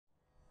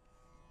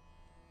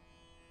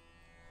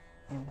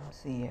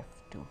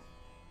MCF2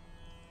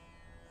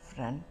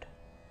 Front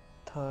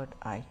Third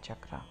Eye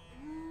Chakra.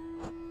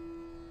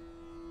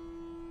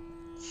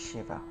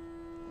 Shiva.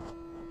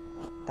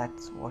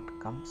 That's what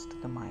comes to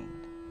the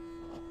mind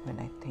when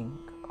I think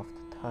of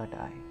the third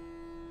eye.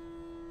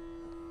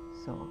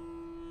 So,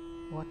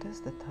 what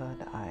is the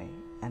third eye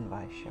and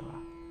why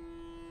Shiva?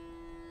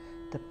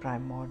 The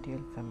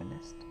primordial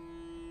feminist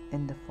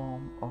in the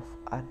form of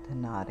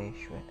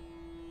Ardhanareshwar,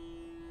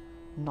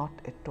 not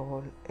at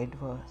all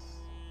adverse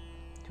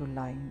to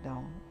lying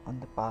down on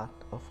the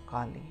path of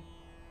Kali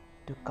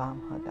to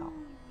calm her down.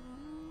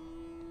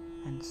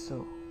 And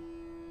so,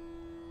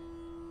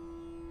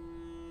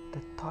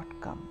 the thought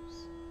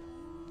comes,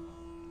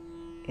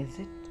 is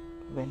it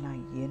when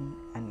our yin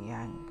and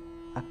yang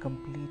are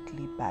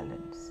completely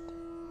balanced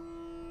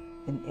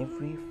in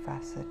every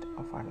facet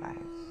of our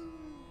lives,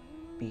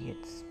 be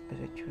it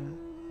spiritual,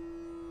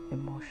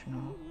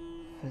 emotional,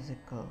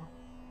 physical,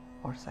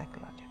 or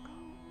psychological?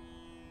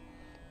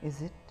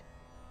 Is it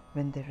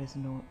when there is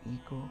no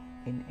ego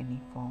in any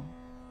form?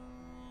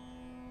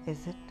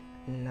 Is it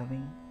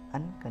loving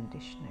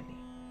unconditionally,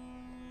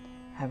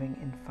 having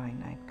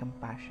infinite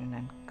compassion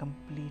and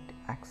complete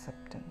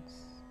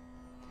acceptance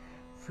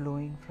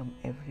flowing from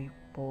every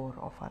pore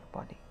of our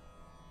body?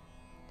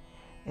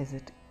 Is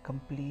it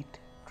complete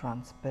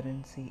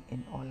transparency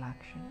in all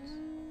actions?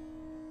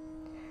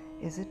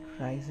 Is it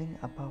rising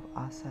above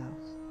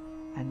ourselves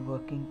and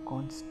working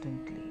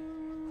constantly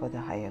for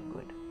the higher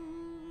good?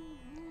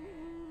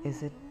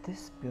 Is it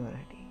this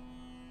purity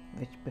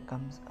which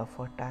becomes a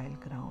fertile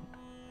ground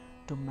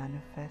to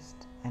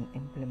manifest and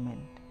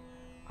implement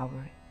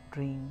our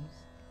dreams,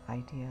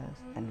 ideas,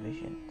 and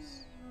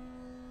visions?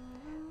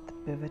 The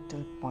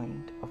pivotal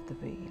point of the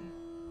veil,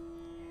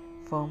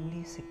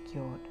 firmly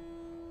secured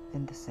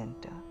in the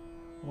center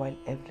while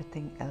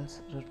everything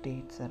else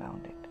rotates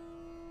around it.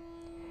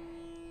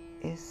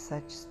 Is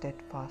such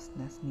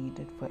steadfastness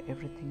needed for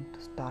everything to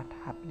start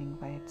happening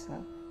by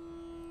itself?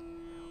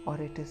 Or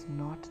it is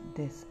not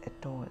this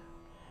at all,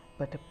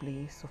 but a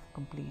place of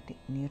complete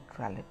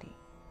neutrality,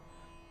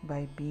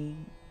 by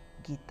being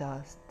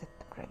Gita's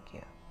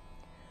Stitpragya,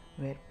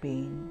 where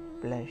pain,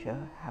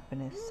 pleasure,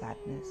 happiness,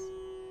 sadness,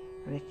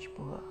 rich,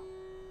 poor,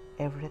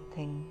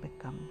 everything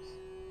becomes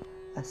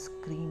a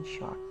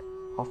screenshot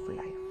of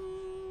life.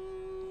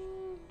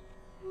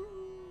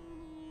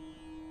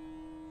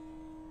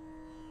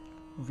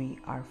 We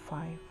are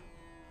five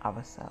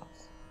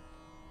ourselves.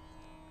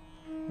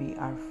 We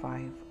are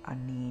five our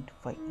need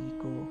for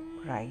ego,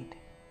 pride,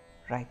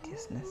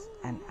 righteousness,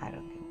 and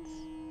arrogance.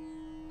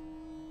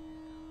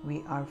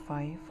 We are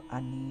five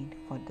our need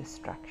for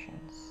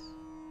distractions.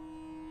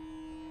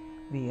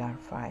 We are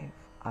five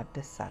our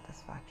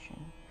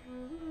dissatisfaction.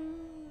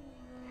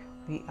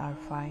 We are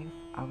five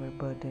our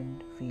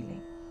burdened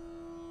feeling.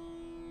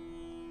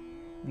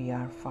 We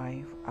are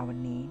five our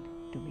need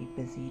to be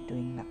busy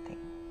doing nothing.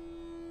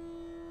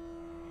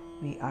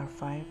 We are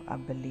five our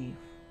belief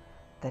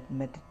that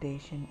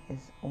meditation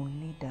is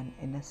only done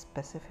in a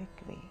specific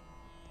way,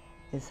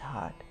 is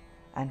hard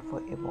and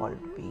for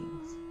evolved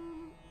beings.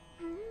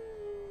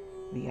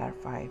 We are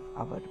five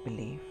our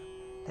belief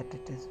that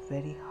it is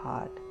very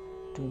hard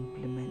to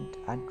implement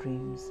our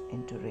dreams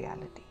into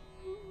reality.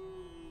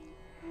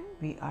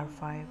 We are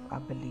five our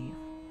belief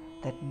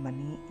that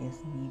money is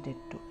needed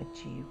to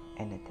achieve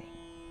anything.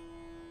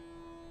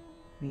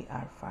 We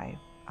are five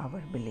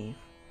our belief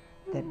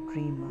that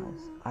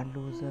dreamers are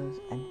losers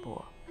and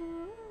poor.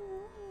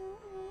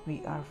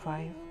 We are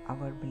five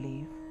our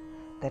belief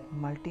that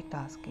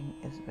multitasking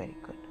is very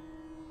good.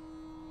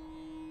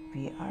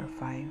 We are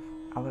five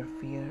our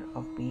fear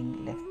of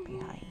being left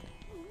behind.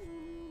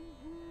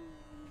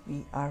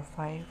 We are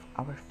five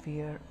our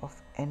fear of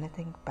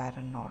anything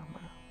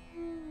paranormal.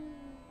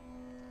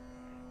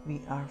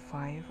 We are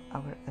five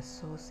our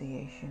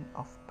association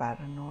of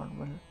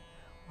paranormal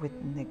with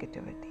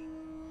negativity.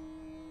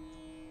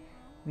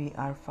 We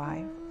are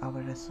five our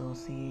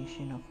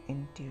association of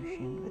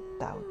intuition with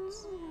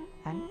doubts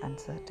and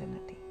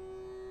uncertainty.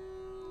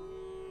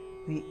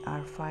 We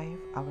are five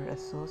our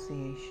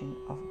association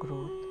of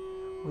growth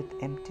with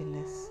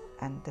emptiness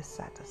and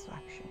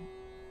dissatisfaction.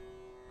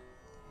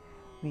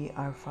 We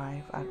are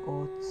five our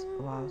oaths,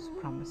 vows,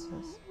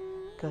 promises,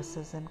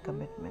 curses, and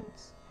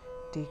commitments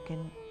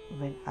taken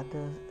when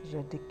others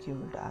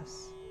ridiculed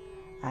us,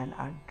 and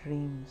our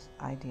dreams,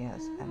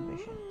 ideas, and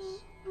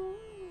visions.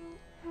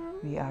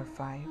 We are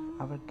five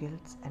our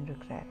guilts and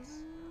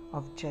regrets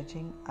of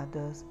judging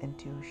others'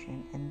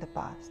 intuition in the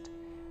past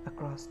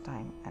across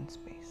time and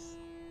space.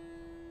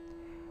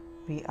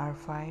 We are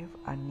five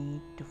our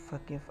need to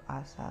forgive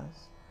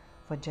ourselves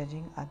for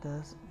judging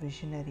others'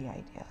 visionary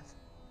ideas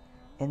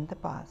in the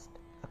past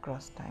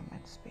across time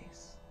and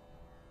space.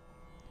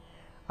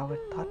 Our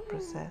thought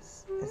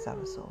process is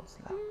our soul's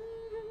love.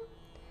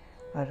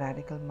 A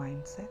radical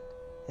mindset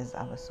is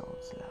our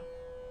soul's love.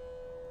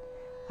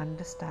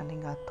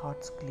 Understanding our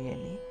thoughts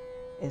clearly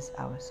is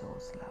our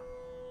soul's love.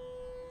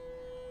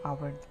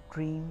 Our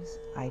dreams,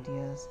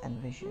 ideas, and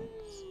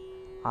visions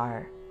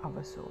are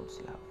our soul's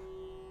love.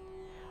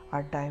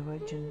 Our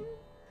divergent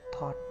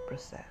thought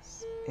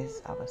process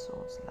is our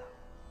soul's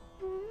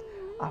love.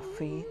 Our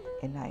faith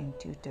in our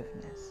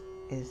intuitiveness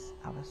is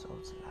our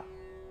soul's love.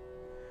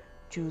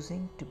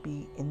 Choosing to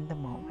be in the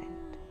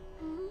moment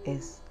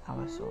is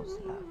our soul's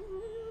love.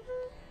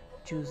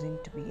 Choosing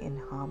to be in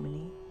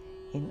harmony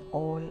in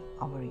all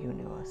our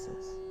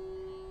universes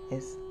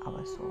is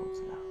our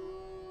soul's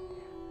love.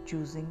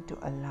 Choosing to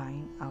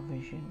align our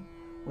vision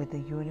with the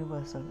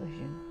universal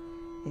vision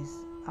is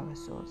our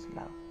soul's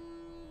love.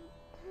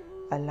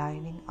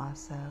 Aligning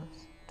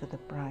ourselves to the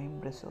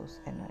prime resource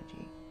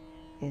energy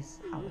is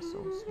our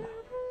soul's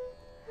love.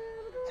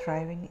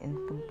 Thriving in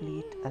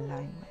complete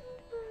alignment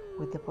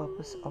with the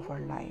purpose of our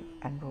life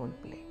and role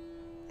play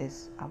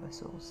is our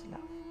soul's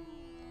love.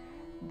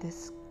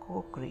 This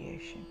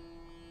co-creation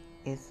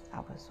is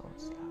our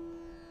soul's love.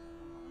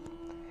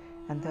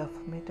 And the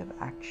affirmative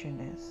action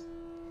is: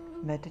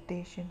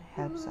 meditation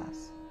helps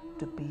us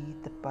to be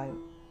the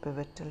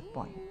pivotal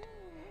point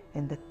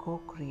in the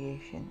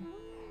co-creation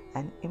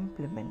and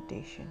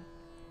implementation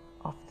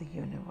of the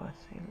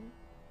universal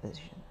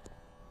vision.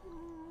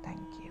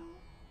 Thank you.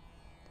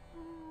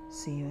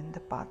 See you in the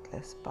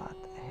pathless path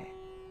ahead.